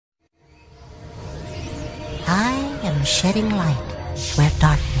I am shedding light where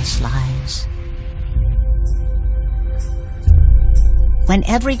darkness lies. When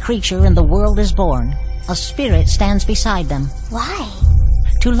every creature in the world is born, a spirit stands beside them. Why?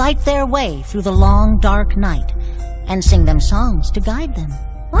 To light their way through the long, dark night and sing them songs to guide them.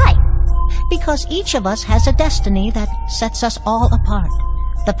 Why? Because each of us has a destiny that sets us all apart.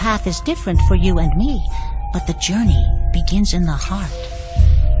 The path is different for you and me, but the journey begins in the heart.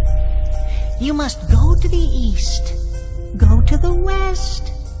 You must go to the east, go to the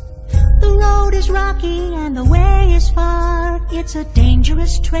west. The road is rocky and the way is far. It's a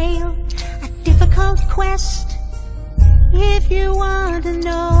dangerous trail, a difficult quest. If you want to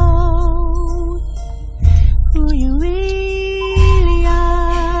know who you really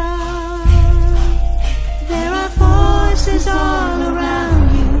are, there are forces all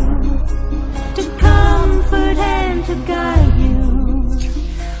around you to comfort and to guide you.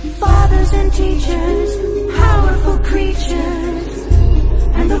 Fathers and teachers, powerful creatures,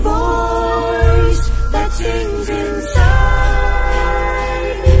 and the voice that sings inside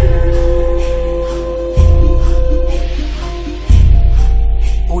you.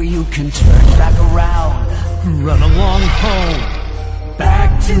 Or you can turn back around, run along home,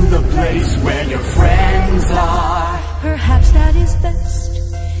 back to the place where your friends are. Perhaps that is best.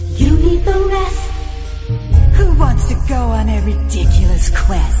 You need the rest. Who wants to go on a ridiculous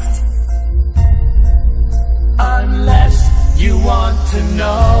quest? Unless you want to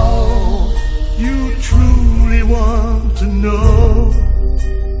know, you truly want to know.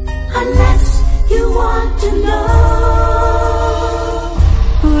 Unless you want to know.